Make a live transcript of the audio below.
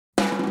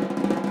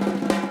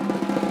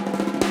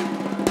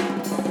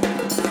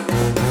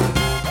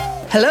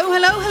Hello,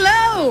 hello,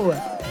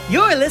 hello!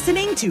 You're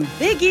listening to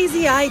Big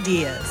Easy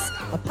Ideas,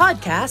 a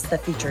podcast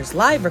that features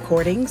live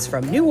recordings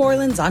from New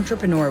Orleans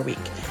Entrepreneur Week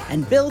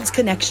and builds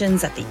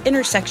connections at the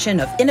intersection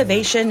of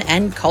innovation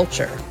and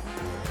culture.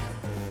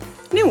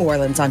 New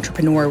Orleans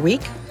Entrepreneur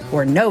Week,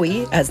 or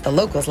NOE as the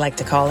locals like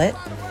to call it,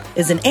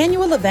 is an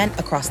annual event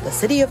across the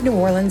city of New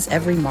Orleans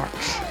every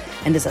March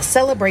and is a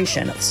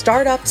celebration of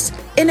startups,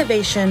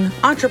 innovation,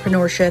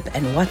 entrepreneurship,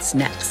 and what's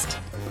next.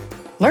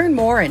 Learn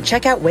more and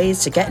check out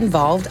ways to get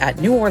involved at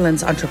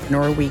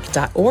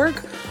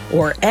neworleansentrepreneur.org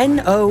or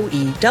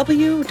noew.org.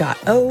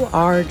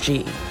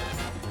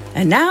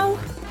 And now,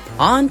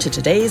 on to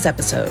today's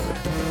episode.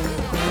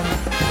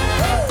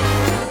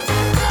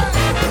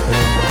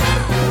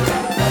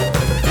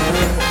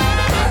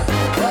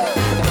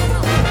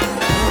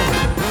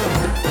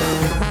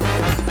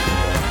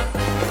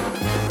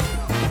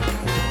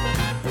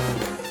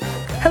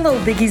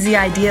 Hello, Big Easy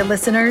Idea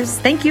listeners.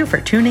 Thank you for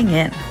tuning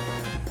in.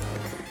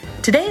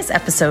 Today's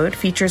episode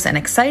features an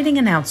exciting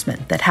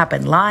announcement that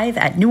happened live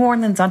at New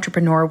Orleans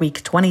Entrepreneur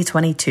Week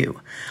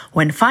 2022,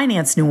 when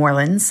Finance New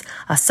Orleans,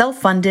 a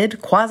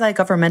self-funded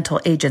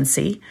quasi-governmental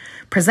agency,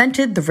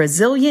 presented the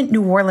Resilient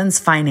New Orleans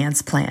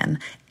Finance Plan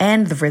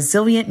and the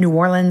Resilient New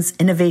Orleans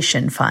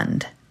Innovation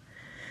Fund.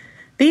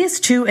 These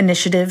two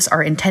initiatives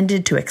are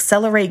intended to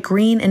accelerate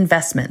green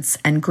investments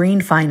and green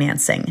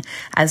financing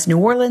as New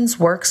Orleans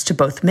works to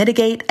both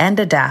mitigate and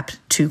adapt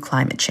to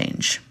climate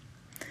change.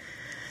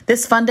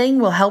 This funding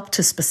will help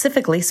to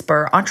specifically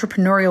spur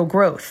entrepreneurial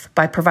growth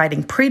by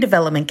providing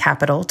pre-development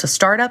capital to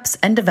startups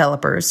and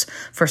developers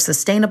for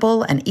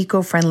sustainable and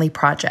eco-friendly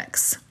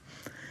projects.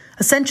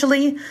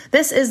 Essentially,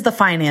 this is the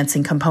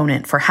financing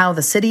component for how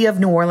the city of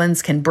New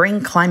Orleans can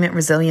bring climate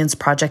resilience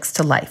projects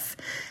to life,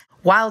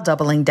 while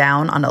doubling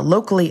down on a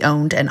locally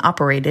owned and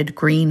operated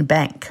green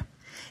bank.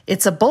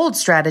 It's a bold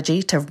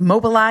strategy to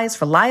mobilize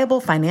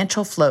reliable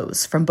financial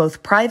flows from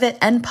both private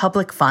and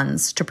public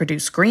funds to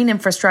produce green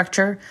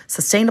infrastructure,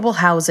 sustainable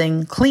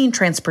housing, clean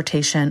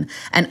transportation,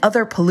 and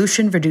other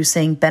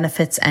pollution-reducing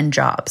benefits and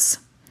jobs.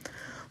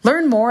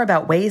 Learn more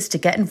about ways to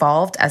get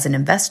involved as an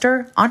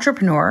investor,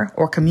 entrepreneur,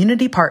 or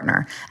community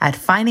partner at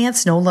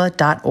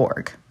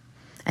financenola.org.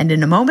 And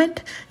in a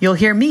moment, you'll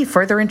hear me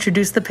further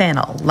introduce the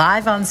panel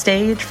live on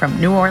stage from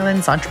New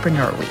Orleans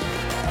Entrepreneur Week.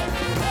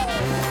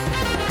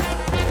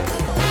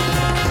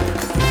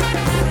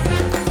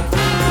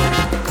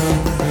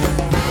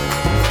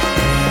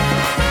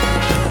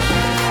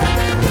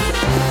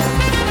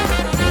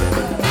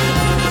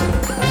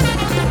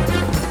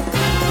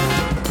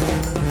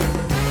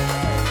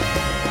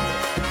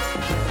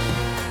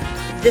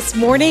 This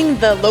morning,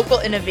 the local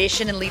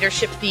innovation and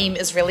leadership theme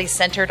is really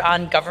centered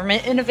on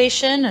government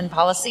innovation and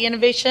policy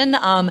innovation.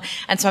 And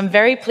so I'm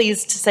very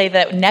pleased to say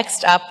that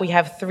next up, we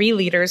have three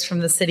leaders from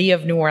the city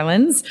of New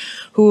Orleans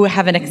who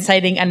have an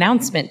exciting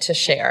announcement to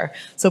share.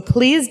 So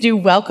please do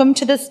welcome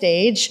to the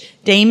stage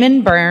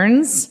Damon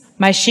Burns,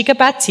 Maishika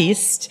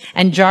Baptiste,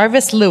 and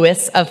Jarvis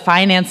Lewis of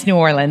Finance New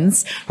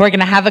Orleans, who are going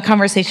to have a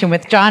conversation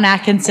with John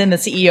Atkinson, the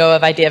CEO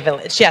of Idea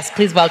Village. Yes,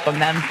 please welcome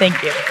them.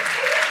 Thank you.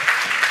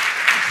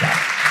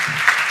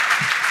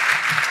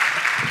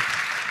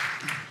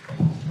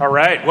 All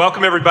right,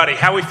 welcome everybody.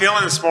 How are we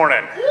feeling this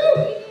morning?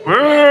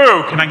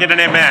 Woo! Can I get an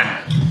amen?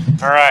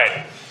 All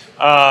right,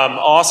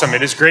 awesome.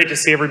 It is great to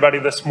see everybody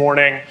this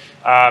morning.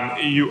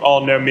 You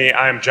all know me.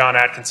 I am John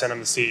Atkinson. I'm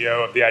the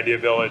CEO of the Idea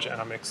Village,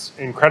 and I'm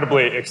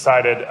incredibly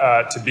excited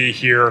to be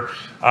here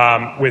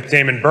with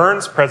Damon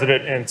Burns,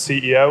 President and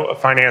CEO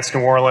of Finance New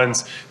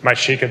Orleans,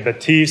 Maishika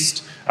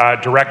Baptiste,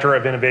 Director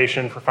of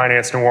Innovation for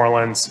Finance New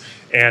Orleans,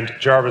 and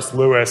Jarvis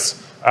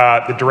Lewis,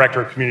 the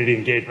Director of Community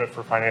Engagement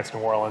for Finance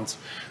New Orleans.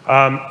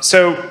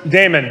 So,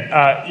 Damon,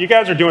 you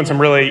guys are doing some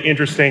really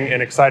interesting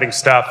and exciting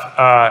stuff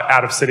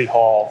out of City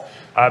Hall,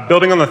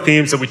 building on the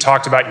themes that we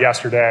talked about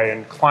yesterday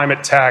in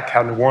climate tech,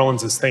 how New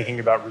Orleans is thinking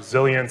about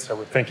resilience, how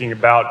we're thinking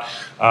about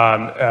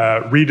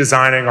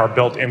redesigning our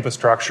built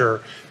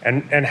infrastructure,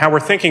 and how we're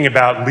thinking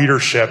about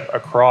leadership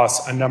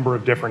across a number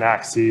of different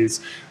axes.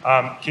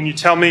 Can you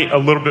tell me a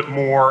little bit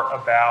more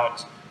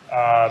about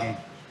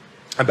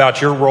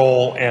your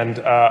role and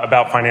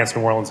about Finance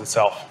New Orleans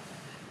itself?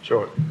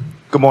 Sure.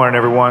 Good morning,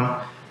 everyone,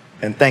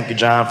 and thank you,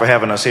 John, for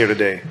having us here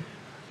today.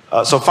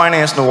 So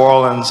Finance New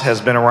Orleans has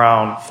been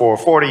around for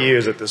 40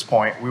 years at this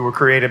point. We were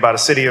created by the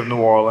city of New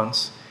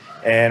Orleans,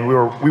 and we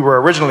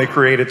were originally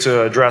created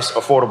to address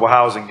affordable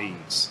housing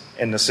needs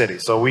in the city.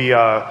 So we,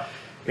 a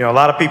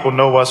lot of people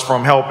know us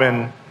from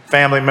helping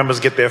family members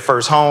get their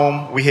first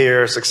home. We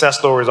hear success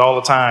stories all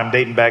the time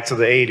dating back to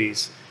the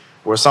 80s,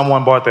 where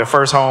someone bought their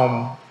first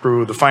home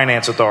through the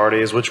finance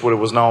authorities, which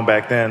was known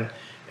back then,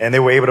 and they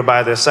were able to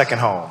buy their second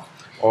home.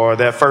 Or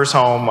that first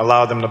home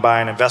allowed them to buy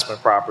an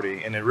investment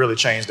property, and it really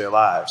changed their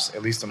lives,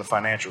 at least in the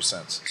financial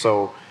sense.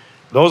 So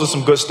those are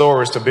some good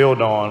stories to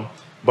build on.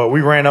 But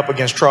we ran up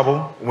against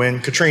trouble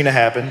when Katrina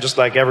happened, just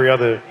like every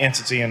other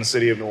entity in the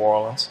city of New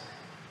Orleans.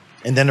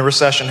 And then the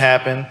recession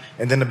happened,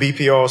 and then the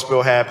BP oil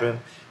spill happened,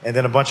 and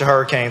then a bunch of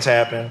hurricanes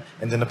happened,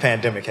 and then the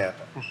pandemic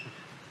happened.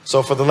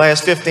 So for the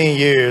last 15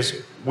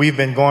 years, we've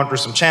been going through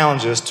some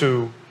challenges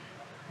to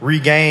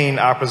regain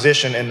our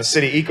position in the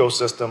city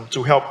ecosystem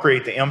to help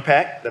create the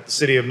impact that the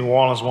city of New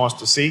Orleans wants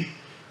to see.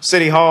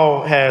 City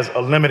Hall has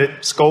a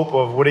limited scope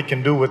of what it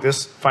can do with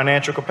this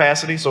financial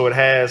capacity, so it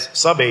has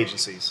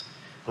sub-agencies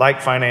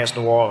like Finance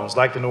New Orleans,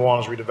 like the New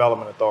Orleans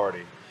Redevelopment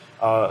Authority,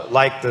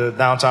 like the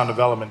Downtown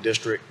Development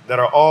District, that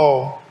are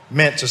all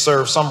meant to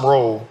serve some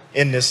role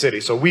in this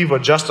city. So we've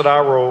adjusted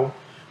our role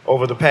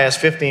over the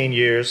past 15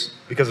 years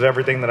because of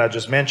everything that I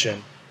just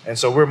mentioned. And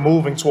so we're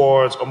moving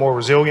towards a more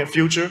resilient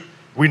future.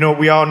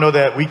 We all know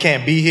that we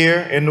can't be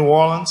here in New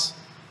Orleans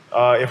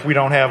if we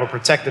don't have a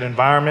protected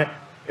environment,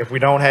 if we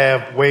don't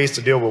have ways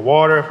to deal with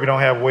water, if we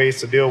don't have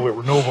ways to deal with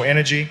renewable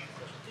energy.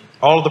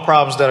 All of the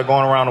problems that are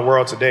going around the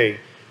world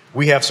today,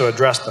 we have to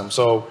address them.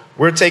 So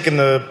we're taking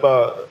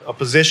a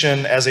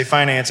position as a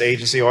finance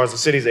agency or as a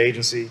city's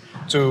agency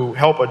to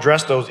help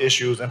address those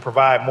issues and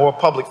provide more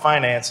public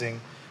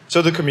financing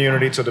to the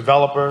community, to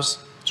developers,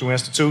 to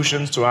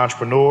institutions, to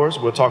entrepreneurs.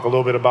 We'll talk a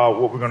little bit about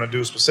what we're going to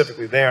do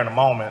specifically there in a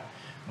moment.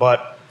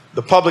 But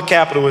the public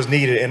capital is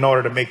needed in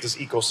order to make this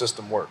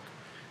ecosystem work.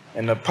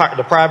 And the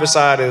private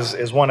side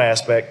is one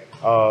aspect,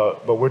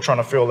 but we're trying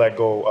to fill that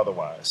goal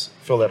otherwise,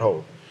 fill that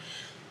hole.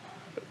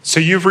 So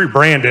you've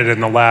rebranded in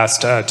the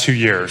last 2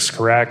 years,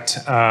 correct?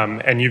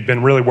 And you've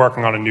been really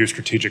working on a new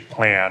strategic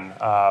plan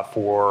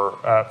for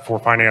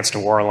Finance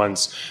New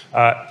Orleans.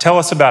 Tell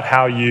us about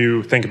how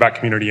you think about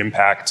community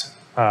impact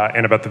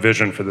and about the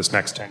vision for this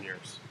next 10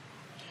 years.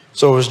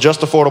 So it was just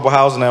affordable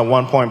housing at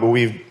one point, but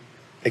we've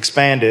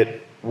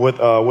expanded what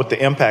the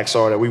impacts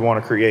are that we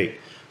want to create.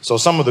 So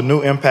some of the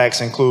new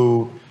impacts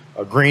include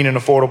green and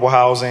affordable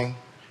housing.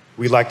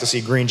 We'd like to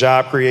see green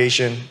job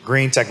creation,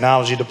 green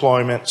technology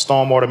deployment,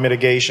 stormwater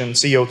mitigation,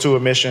 CO2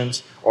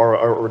 emissions, or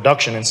a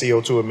reduction in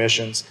CO2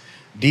 emissions,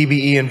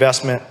 DBE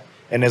investment,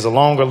 and there's a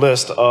longer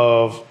list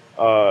of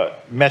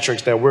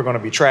metrics that we're going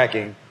to be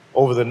tracking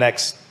over the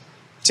next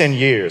 10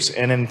 years.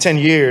 And in 10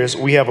 years,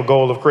 we have a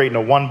goal of creating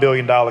a $1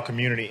 billion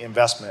community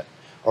investment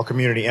or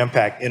community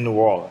impact in New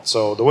Orleans.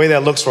 So the way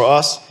that looks for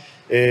us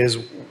is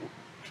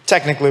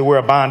technically we're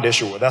a bond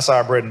issuer. That's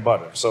our bread and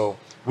butter. So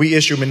we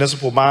issue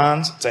municipal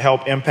bonds to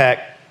help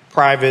impact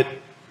private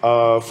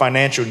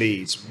financial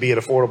needs, be it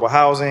affordable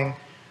housing,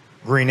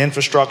 green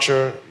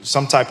infrastructure,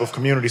 some type of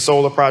community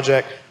solar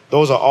project.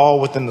 Those are all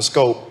within the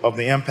scope of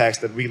the impacts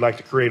that we'd like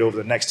to create over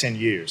the next 10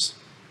 years.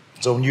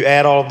 So when you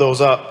add all of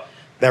those up,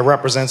 that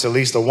represents at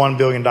least a $1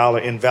 billion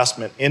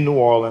investment in New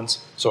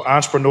Orleans. So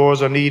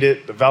entrepreneurs are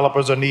needed,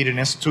 developers are needed,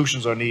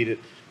 institutions are needed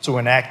to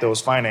enact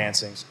those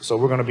financings. So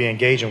we're going to be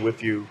engaging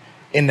with you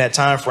in that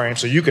time frame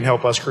so you can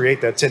help us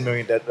create that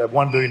that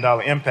 $1 billion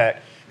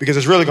impact, because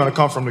it's really going to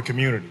come from the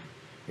community.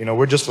 You know,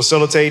 we're just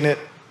facilitating it,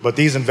 but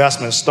these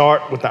investments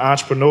start with the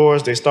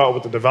entrepreneurs, they start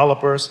with the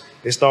developers,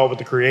 they start with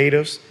the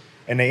creatives,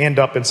 and they end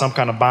up in some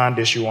kind of bond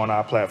issue on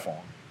our platform.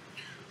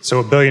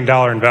 So $1 billion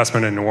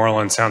investment in New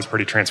Orleans sounds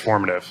pretty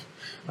transformative.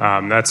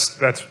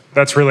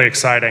 That's really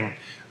exciting.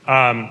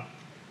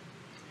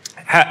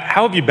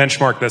 How have you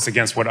benchmarked this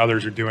against what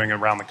others are doing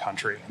around the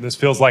country? This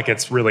feels like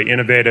it's really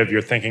innovative.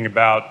 You're thinking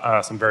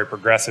about some very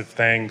progressive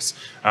things.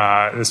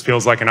 This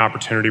feels like an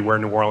opportunity where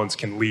New Orleans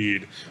can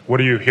lead. What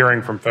are you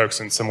hearing from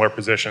folks in similar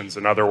positions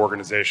and other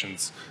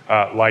organizations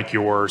like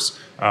yours?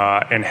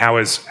 And how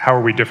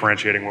are we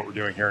differentiating what we're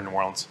doing here in New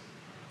Orleans?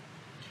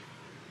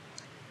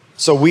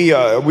 So we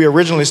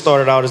originally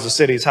started out as the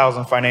city's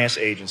housing finance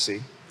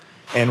agency.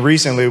 And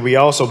recently, we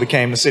also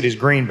became the city's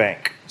green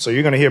bank. So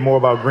you're going to hear more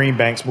about green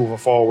banks moving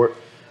forward.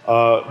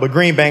 But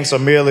green banks are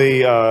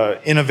merely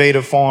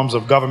innovative forms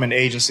of government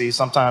agencies,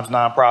 sometimes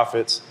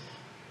nonprofits,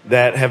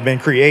 that have been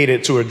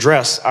created to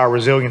address our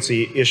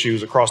resiliency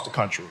issues across the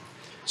country.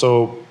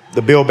 So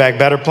the Build Back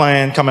Better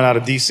plan coming out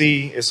of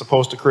DC is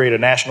supposed to create a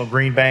national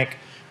green bank,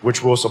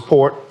 which will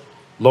support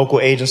local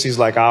agencies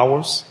like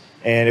ours,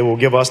 and it will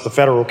give us the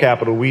federal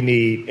capital we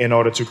need in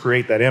order to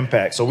create that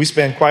impact. So we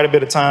spend quite a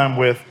bit of time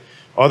with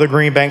other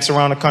green banks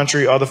around the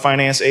country, other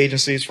finance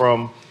agencies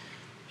from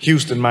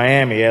Houston,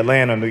 Miami,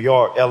 Atlanta, New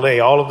York, LA,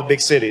 all of the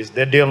big cities.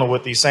 They're dealing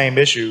with these same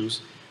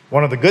issues.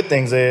 One of the good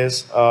things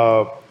is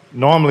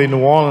normally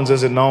New Orleans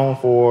isn't known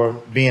for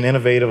being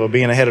innovative or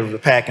being ahead of the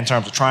pack in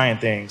terms of trying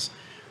things,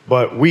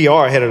 but we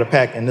are ahead of the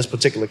pack in this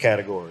particular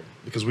category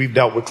because we've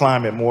dealt with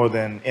climate more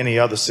than any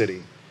other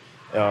city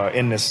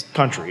in this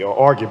country,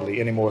 or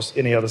arguably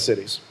any other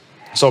cities.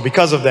 So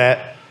because of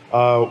that,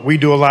 we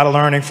do a lot of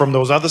learning from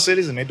those other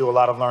cities, and they do a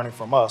lot of learning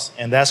from us,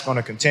 and that's going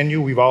to continue.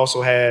 We've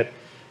also had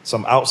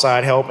some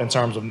outside help in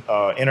terms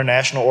of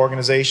international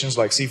organizations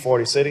like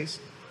C40 Cities,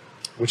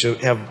 which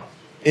have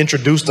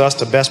introduced us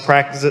to best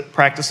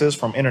practices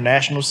from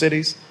international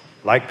cities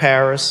like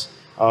Paris,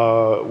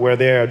 where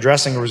they're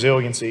addressing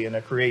resiliency and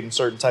they're creating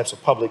certain types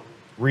of public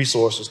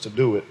resources to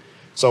do it.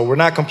 So we're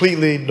not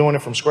completely doing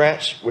it from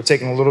scratch. We're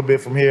taking a little bit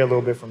from here, a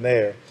little bit from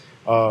there.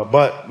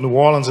 But New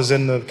Orleans is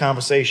in the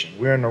conversation.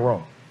 We're in the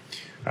room.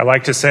 I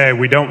like to say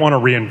we don't want to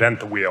reinvent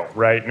the wheel,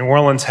 right? New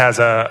Orleans has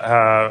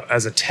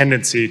a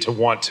tendency to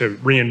want to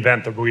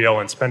reinvent the wheel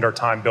and spend our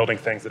time building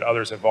things that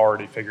others have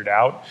already figured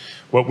out.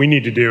 What we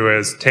need to do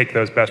is take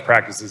those best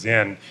practices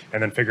in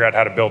and then figure out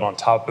how to build on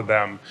top of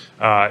them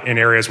in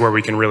areas where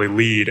we can really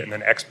lead and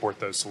then export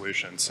those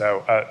solutions.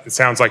 So it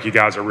sounds like you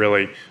guys are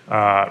really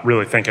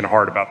thinking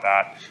hard about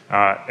that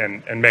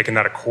and making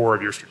that a core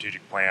of your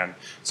strategic plan.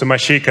 So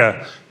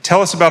Maishika,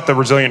 tell us about the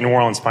Resilient New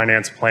Orleans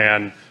Finance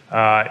Plan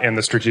and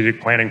the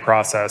strategic planning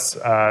process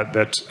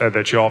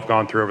that you all have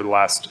gone through over the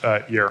last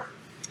year.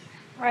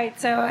 Right,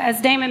 so as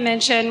Damon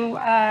mentioned,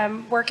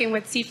 working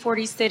with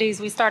C40 cities,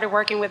 we started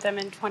working with them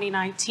in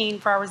 2019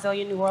 for our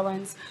Resilient New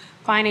Orleans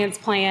Finance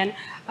Plan.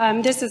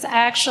 This is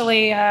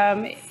actually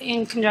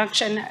in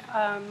conjunction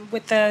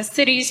with the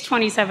city's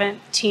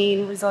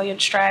 2017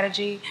 Resilient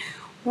Strategy.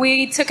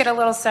 We took it a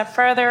little step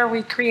further.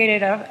 We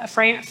created a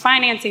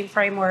financing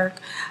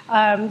framework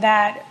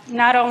that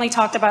not only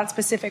talked about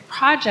specific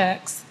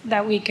projects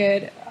that we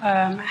could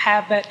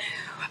have, but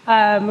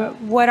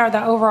what are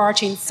the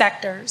overarching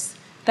sectors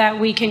that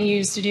we can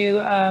use to do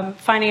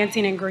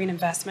financing and green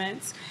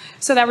investments.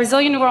 So that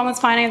Resilient New Orleans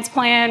Finance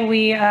Plan,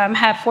 we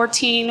have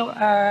 14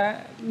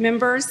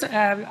 members,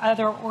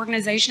 other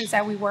organizations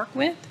that we work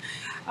with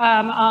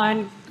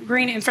on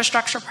green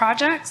infrastructure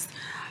projects.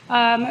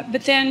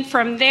 But then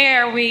from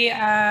there, we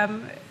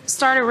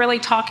started really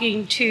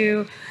talking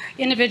to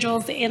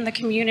individuals in the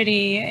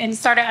community and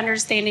started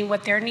understanding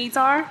what their needs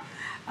are.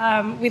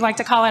 We like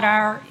to call it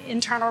our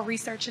internal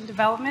research and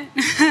development.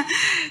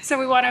 So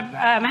we want to,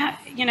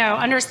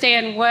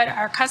 understand what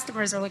our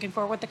customers are looking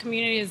for, what the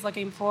community is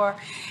looking for,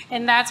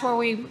 and that's where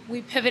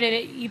we pivoted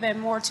it even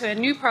more to a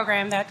new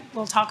program that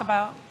we'll talk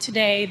about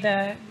today,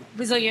 the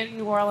Resilient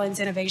New Orleans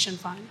Innovation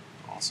Fund.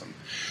 Awesome.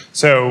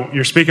 So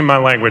you're speaking my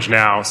language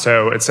now.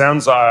 So it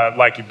sounds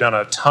like you've done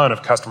a ton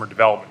of customer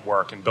development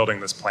work in building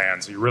this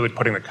plan. So you're really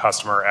putting the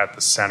customer at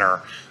the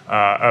center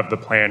of the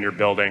plan you're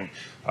building.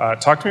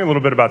 Talk to me a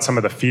little bit about some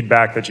of the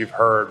feedback that you've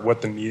heard,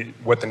 what the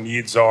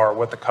needs are,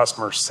 what the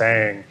customer's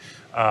saying,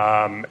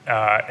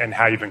 and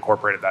how you've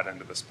incorporated that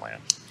into this plan.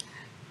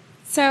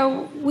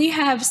 So we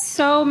have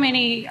so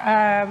many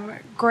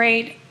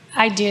great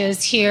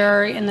ideas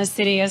here in the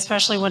city,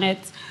 especially when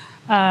it's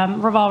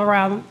revolve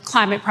around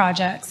climate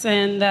projects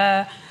and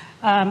the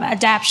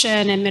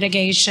adaptation and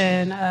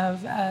mitigation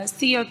of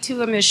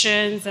CO2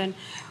 emissions, and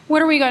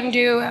what are we going to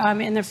do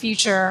in the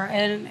future,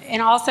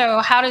 and also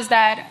how does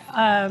that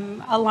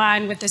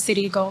align with the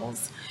city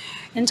goals.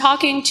 And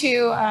talking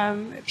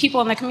to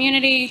people in the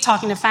community,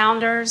 talking to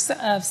founders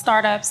of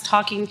startups,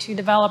 talking to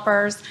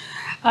developers,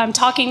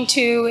 talking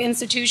to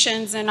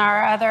institutions and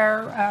our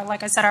other,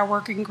 like I said, our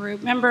working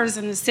group members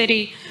in the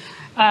city,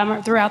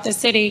 throughout the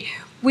city,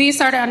 we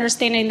started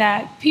understanding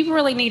that people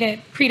really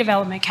needed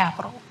pre-development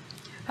capital.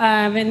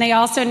 And they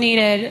also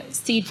needed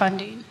seed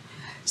funding.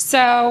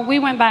 So we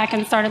went back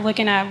and started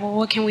looking at, well,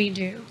 what can we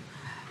do?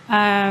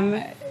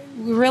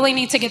 We really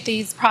need to get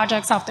these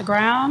projects off the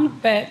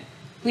ground, but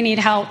we need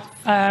help.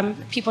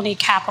 People need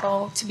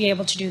capital to be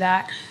able to do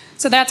that.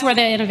 So that's where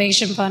the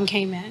Innovation Fund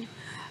came in.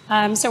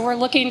 So we're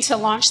looking to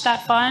launch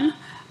that fund.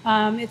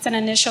 It's an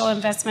initial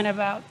investment of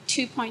about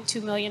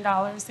 $2.2 million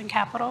in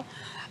capital.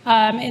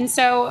 And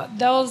so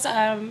those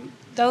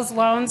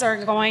loans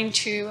are going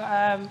to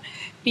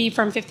be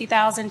from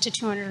 $50,000 to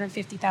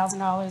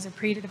 $250,000 of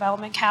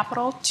pre-development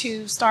capital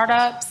to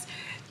startups,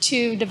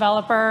 to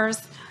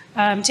developers,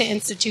 to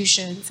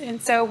institutions.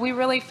 And so we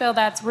really feel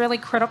that's really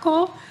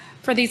critical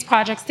for these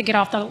projects to get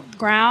off the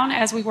ground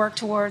as we work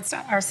towards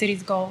our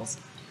city's goals.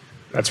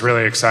 That's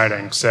really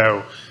exciting.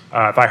 So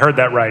if I heard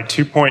that right,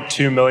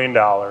 $2.2 million,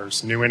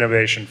 new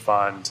innovation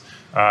fund,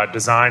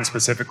 designed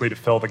specifically to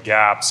fill the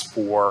gaps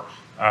for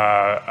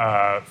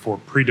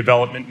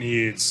pre-development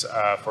needs,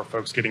 for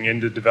folks getting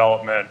into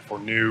development, for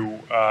new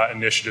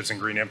initiatives in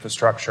green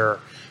infrastructure.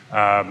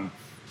 How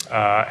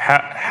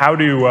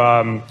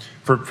do,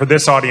 for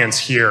this audience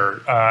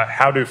here,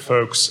 how do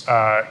folks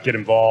get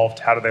involved?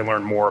 How do they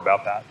learn more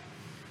about that?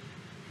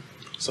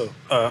 So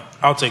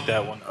I'll take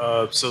that one.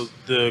 So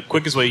the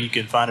quickest way you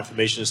can find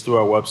information is through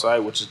our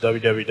website, which is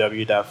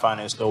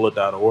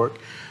www.financenola.org.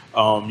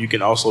 You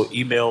can also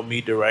email me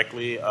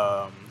directly,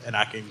 and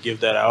I can give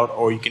that out,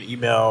 or you can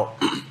email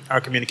our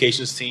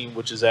communications team,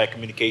 which is at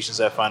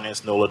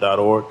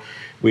communications@financenola.org.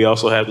 We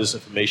also have this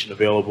information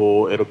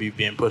available. It'll be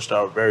being pushed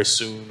out very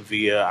soon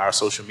via our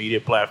social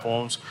media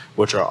platforms,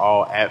 which are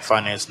all at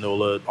Finance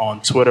NOLA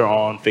on Twitter,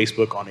 on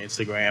Facebook, on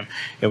Instagram.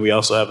 And we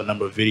also have a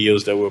number of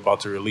videos that we're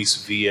about to release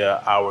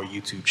via our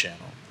YouTube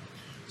channel.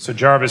 So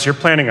Jarvis, you're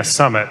planning a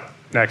summit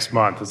next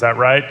month, is that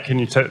right? Can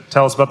you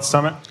tell us about the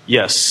summit?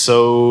 Yes,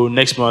 so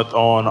next month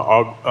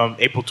on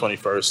April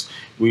 21st,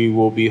 we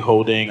will be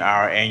holding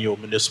our annual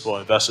Municipal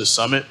Investors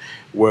Summit,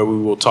 where we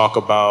will talk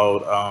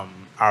about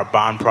our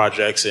bond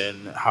projects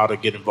and how to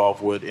get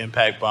involved with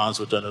impact bonds,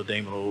 which I know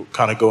Damon will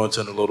kind of go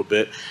into in a little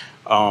bit.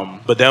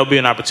 But that'll be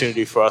an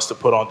opportunity for us to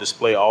put on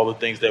display all the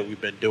things that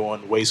we've been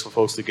doing, ways for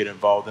folks to get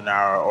involved in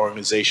our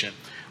organization.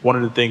 One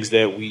of the things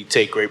that we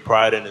take great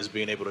pride in is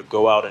being able to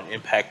go out and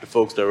impact the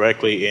folks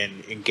directly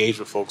and engage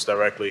with folks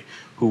directly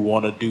who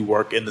want to do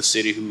work in the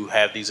city, who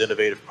have these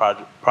innovative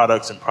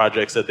products and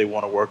projects that they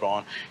want to work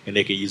on, and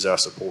they can use our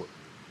support.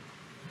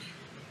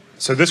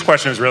 So this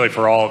question is really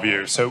for all of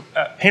you. So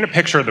paint a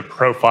picture of the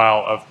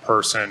profile of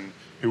person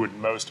who would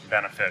most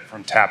benefit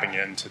from tapping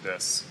into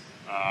this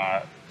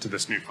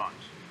new fund.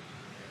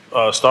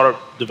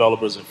 Startup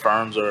developers and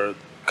firms are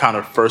kind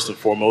of first and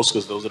foremost,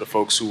 because those are the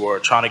folks who are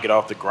trying to get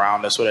off the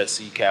ground. That's where that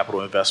seed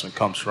capital investment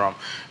comes from.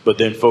 But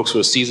then folks who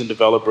are seasoned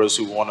developers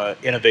who want to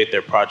innovate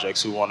their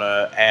projects, who want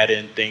to add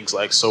in things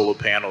like solar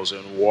panels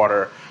and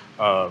water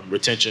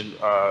retention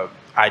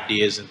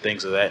ideas and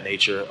things of that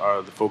nature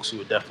are the folks who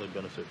would definitely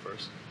benefit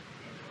first.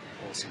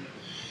 Awesome.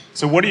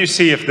 So what do you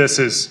see if this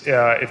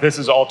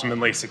is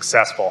ultimately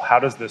successful? How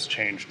does this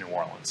change New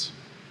Orleans?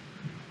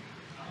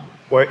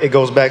 Well, it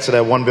goes back to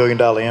that $1 billion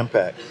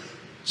impact.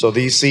 So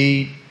these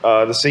seed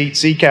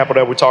capital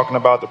that we're talking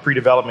about, the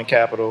pre-development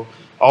capital,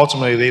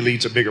 ultimately they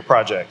lead to bigger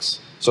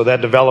projects. So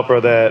that developer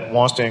that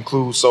wants to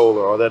include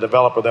solar, or that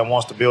developer that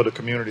wants to build a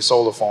community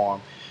solar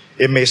farm,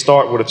 it may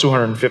start with a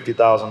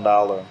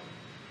 $250,000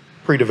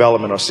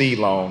 pre-development or seed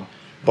loan,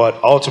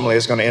 but ultimately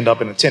it's going to end up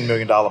in a $10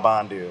 million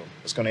bond deal.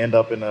 It's going to end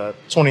up in a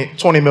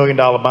 $20 million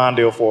bond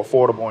deal for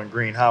affordable and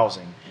green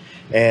housing.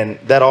 And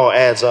that all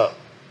adds up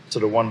to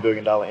the $1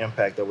 billion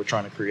impact that we're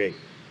trying to create.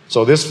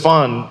 So this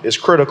fund is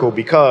critical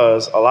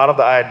because a lot of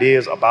the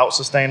ideas about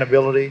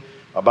sustainability,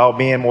 about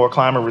being more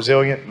climate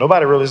resilient,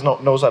 nobody really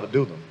knows how to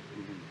do them.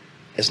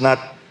 It's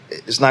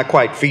not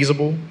quite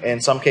feasible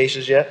in some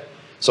cases yet.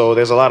 So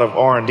there's a lot of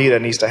R&D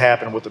that needs to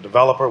happen with the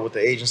developer, with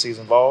the agencies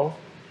involved,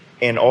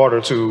 in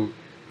order to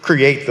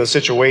create the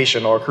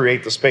situation or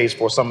create the space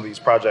for some of these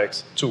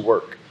projects to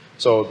work.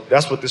 So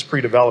that's what this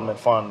pre-development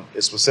fund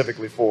is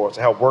specifically for,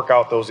 to help work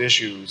out those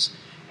issues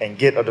and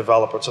get a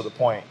developer to the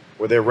point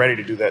where they're ready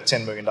to do that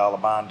 $10 million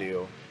bond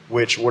deal,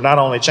 which will not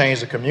only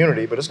change the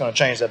community, but it's going to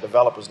change that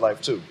developer's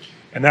life too.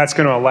 And that's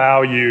going to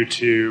allow you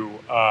to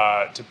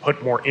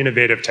put more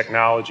innovative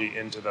technology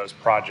into those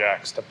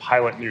projects, to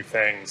pilot new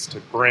things,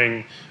 to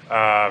bring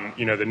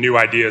the new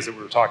ideas that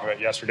we were talking about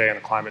yesterday in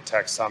the Climate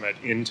Tech Summit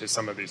into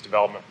some of these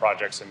development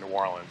projects in New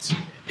Orleans.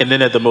 And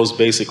then at the most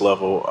basic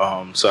level,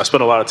 so I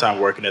spent a lot of time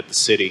working at the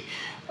city.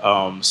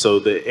 So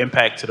the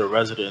impact to the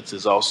residents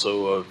is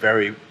also a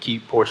very key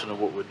portion of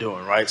what we're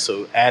doing, right?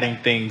 So adding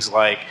things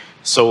like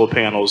solar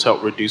panels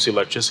help reduce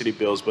electricity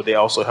bills, but they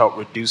also help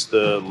reduce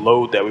the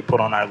load that we put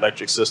on our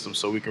electric system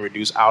so we can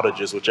reduce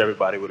outages, which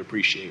everybody would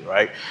appreciate,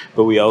 right?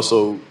 But we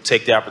also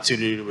take the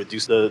opportunity to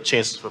reduce the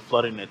chances for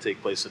flooding that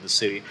take place in the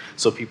city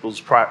so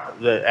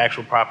the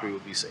actual property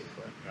would be safe,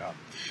 right?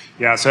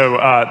 Yeah, so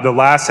the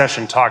last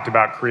session talked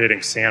about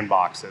creating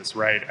sandboxes,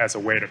 right, as a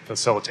way to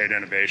facilitate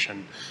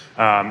innovation.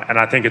 And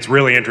I think it's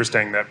really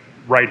interesting that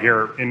right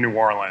here in New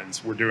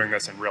Orleans, we're doing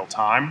this in real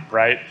time,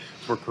 right?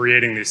 We're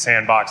creating these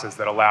sandboxes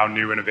that allow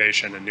new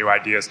innovation and new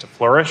ideas to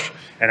flourish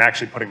and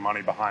actually putting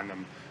money behind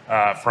them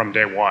from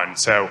day one.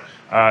 So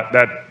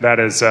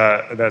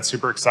that's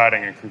super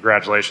exciting, and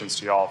congratulations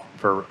to y'all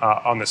for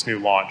on this new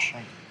launch.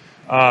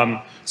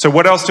 So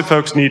what else do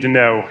folks need to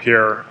know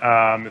here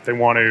if they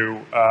want to?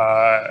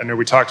 I know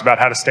we talked about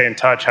how to stay in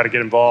touch, how to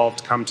get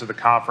involved, come to the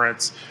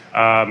conference.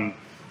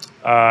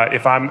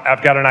 If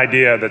I've got an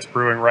idea that's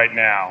brewing right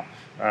now,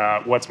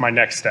 what's my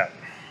next step?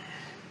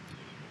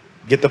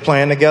 Get the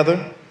plan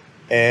together,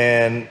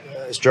 and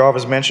as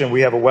Jarvis mentioned,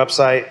 we have a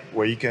website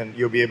where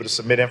you'll be able to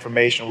submit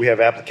information. We have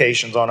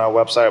applications on our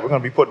website. We're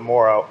going to be putting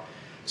more out,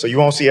 so you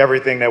won't see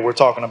everything that we're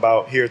talking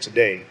about here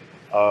today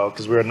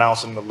because we're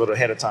announcing a little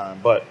ahead of time.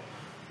 But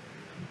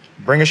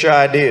bring us your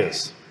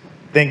ideas.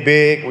 Think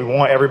big. We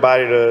want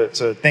everybody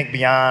to think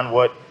beyond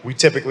what we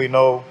typically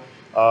know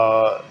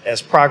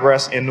as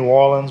progress in New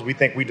Orleans. We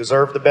think we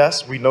deserve the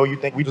best. We know you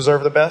think we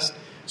deserve the best.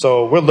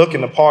 So we're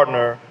looking to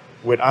partner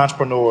with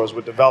entrepreneurs,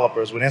 with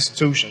developers, with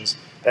institutions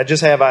that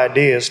just have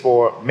ideas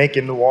for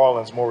making New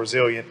Orleans more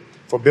resilient,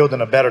 for building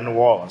a better New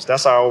Orleans.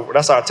 That's our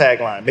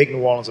tagline, make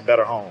New Orleans a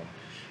better home.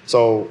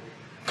 So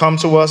come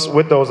to us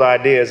with those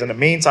ideas. In the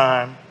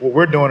meantime, what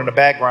we're doing in the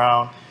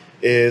background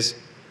is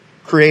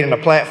creating a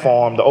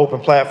platform, the open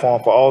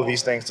platform for all of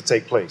these things to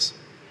take place.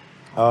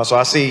 So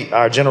I see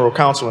our general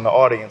counsel in the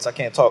audience. I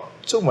can't talk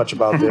too much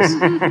about this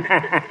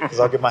because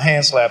I'll get my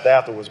hand slapped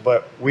afterwards.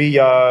 But we,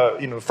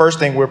 the first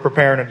thing we're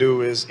preparing to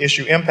do is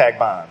issue impact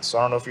bonds. So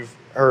I don't know if you've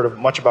heard of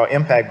much about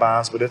impact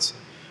bonds, but it's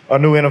a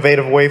new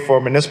innovative way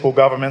for municipal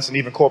governments and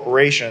even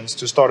corporations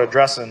to start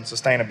addressing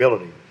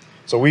sustainability.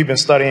 So we've been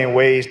studying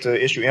ways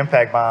to issue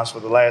impact bonds for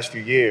the last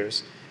few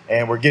years,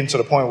 and we're getting to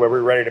the point where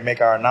we're ready to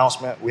make our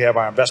announcement. We have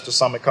our investor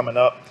summit coming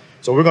up,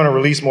 so we're going to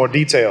release more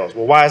details.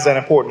 Well, why is that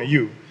important to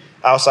you?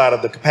 Outside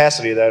of the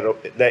capacity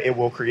that it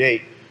will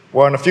create.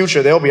 Well, in the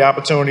future, there'll be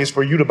opportunities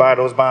for you to buy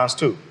those bonds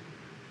too.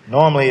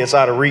 Normally, it's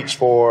out of reach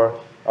for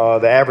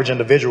the average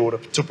individual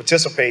to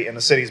participate in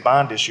the city's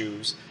bond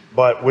issues.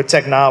 But with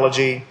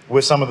technology,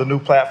 with some of the new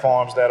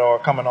platforms that are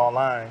coming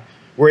online,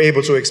 we're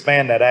able to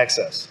expand that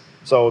access.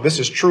 So this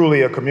is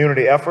truly a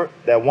community effort.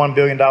 That $1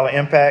 billion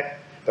impact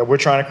that we're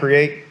trying to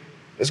create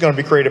is going to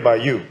be created by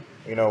you.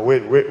 You know,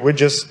 we're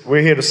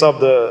here to serve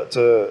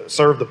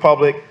the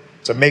public,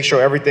 to make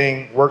sure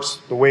everything works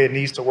the way it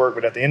needs to work.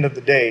 But at the end of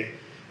the day,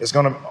 it's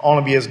going to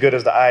only be as good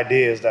as the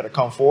ideas that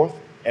come forth,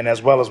 and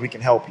as well as we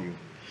can help you.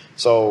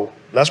 So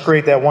let's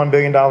create that $1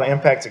 billion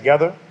impact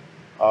together.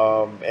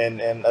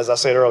 And as I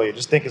said earlier,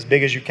 just think as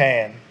big as you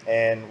can,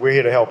 and we're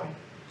here to help you.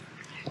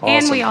 Awesome.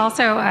 And we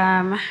also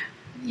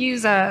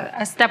use a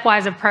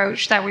stepwise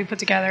approach that we put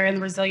together in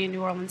the Resilient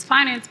New Orleans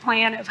Finance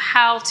Plan of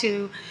how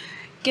to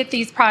get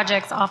these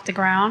projects off the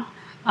ground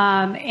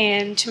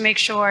and to make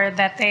sure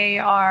that they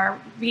are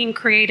being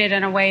created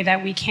in a way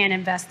that we can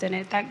invest in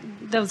it,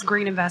 those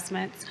green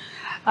investments.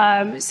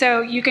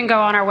 So you can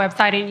go on our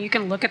website and you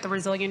can look at the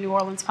Resilient New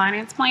Orleans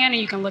Finance Plan, and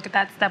you can look at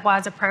that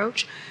stepwise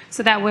approach,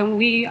 so that when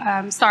we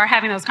start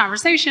having those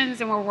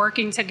conversations and we're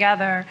working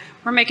together,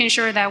 we're making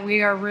sure that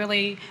we are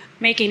really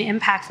making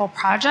impactful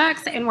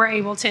projects and we're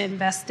able to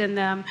invest in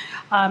them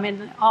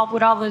with all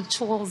the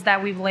tools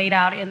that we've laid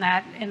out in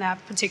that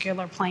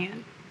particular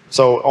plan.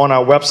 So on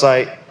our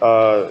website,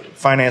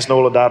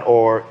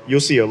 financenola.org, you'll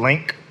see a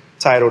link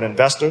titled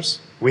Investors.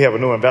 We have a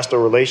new investor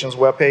relations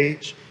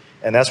webpage,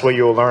 and that's where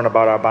you'll learn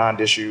about our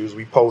bond issues.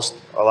 We post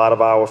a lot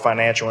of our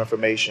financial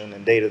information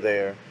and data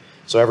there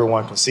so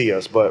everyone can see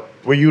us. But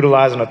we're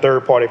utilizing a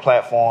third-party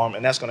platform,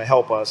 and that's going to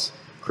help us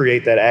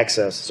create that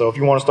access. So if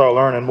you want to start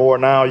learning more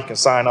now, you can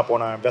sign up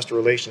on our investor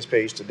relations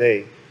page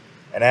today.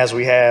 And as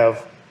we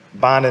have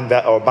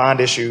bond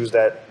issues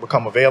that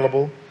become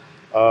available,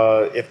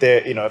 if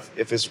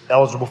it's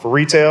eligible for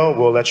retail,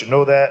 we'll let you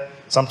know that.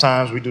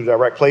 Sometimes we do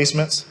direct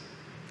placements,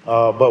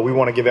 but we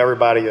want to give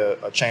everybody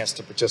a chance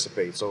to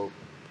participate. So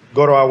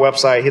go to our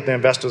website, hit the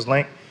investors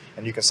link,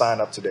 and you can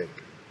sign up today.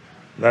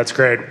 That's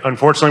great.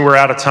 Unfortunately, we're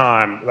out of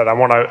time, but I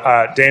want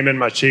to, Damon,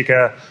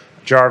 Machika,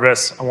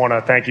 Jarvis, I want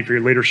to thank you for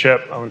your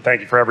leadership. I want to thank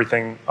you for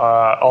everything,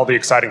 all the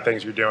exciting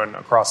things you're doing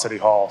across City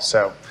Hall.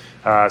 So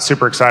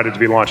super excited to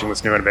be launching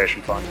this new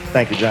innovation fund.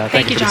 Thank you, John.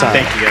 Thank you, for John. the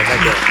time. Thank you, guys.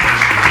 Thank you.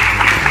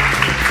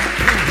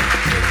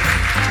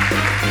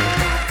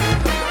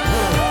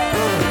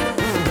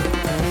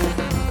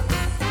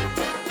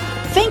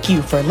 Thank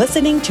you for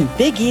listening to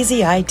Big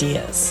Easy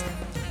Ideas.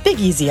 Big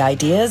Easy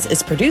Ideas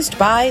is produced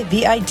by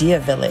The Idea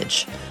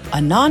Village, a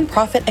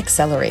nonprofit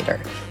accelerator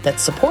that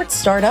supports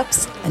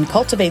startups and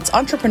cultivates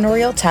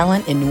entrepreneurial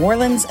talent in New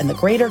Orleans and the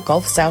greater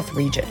Gulf South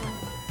region.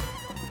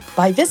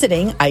 By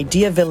visiting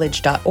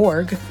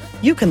ideavillage.org,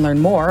 you can learn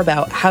more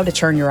about how to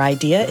turn your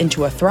idea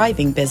into a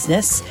thriving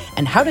business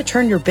and how to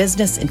turn your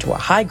business into a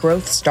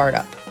high-growth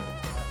startup.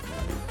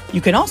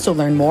 You can also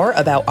learn more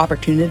about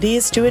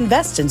opportunities to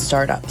invest in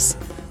startups,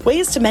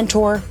 ways to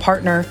mentor,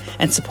 partner,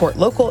 and support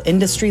local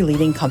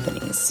industry-leading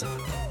companies.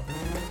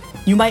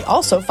 You might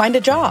also find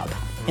a job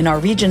in our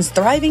region's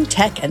thriving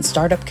tech and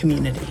startup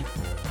community.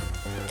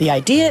 The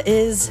idea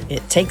is,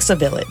 it takes a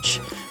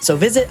village. So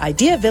visit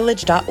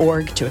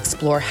ideavillage.org to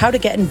explore how to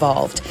get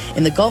involved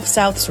in the Gulf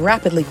South's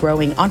rapidly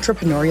growing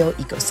entrepreneurial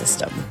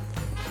ecosystem.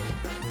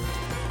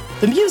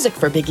 The music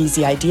for Big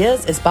Easy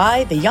Ideas is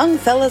by the Young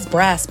Fellas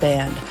Brass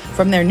Band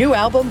from their new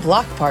album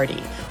Block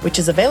Party, which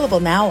is available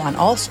now on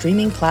all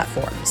streaming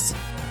platforms.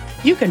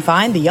 You can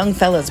find the Young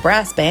Fellas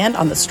Brass Band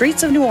on the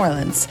streets of New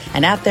Orleans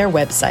and at their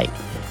website,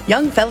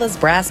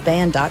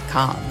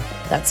 youngfellasbrassband.com.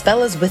 That's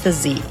fellas with a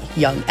Z,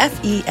 young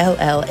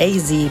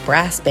F-E-L-L-A-Z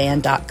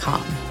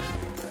brassband.com.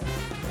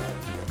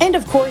 And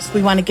of course,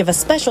 we want to give a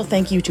special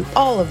thank you to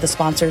all of the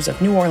sponsors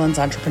of New Orleans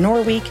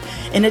Entrepreneur Week,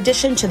 in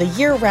addition to the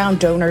year-round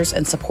donors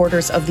and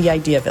supporters of the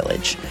Idea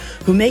Village,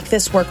 who make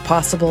this work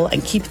possible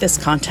and keep this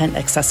content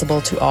accessible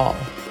to all.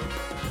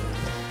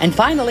 And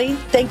finally,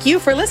 thank you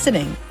for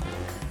listening.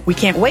 We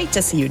can't wait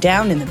to see you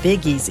down in the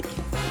Big Easy.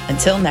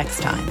 Until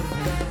next time.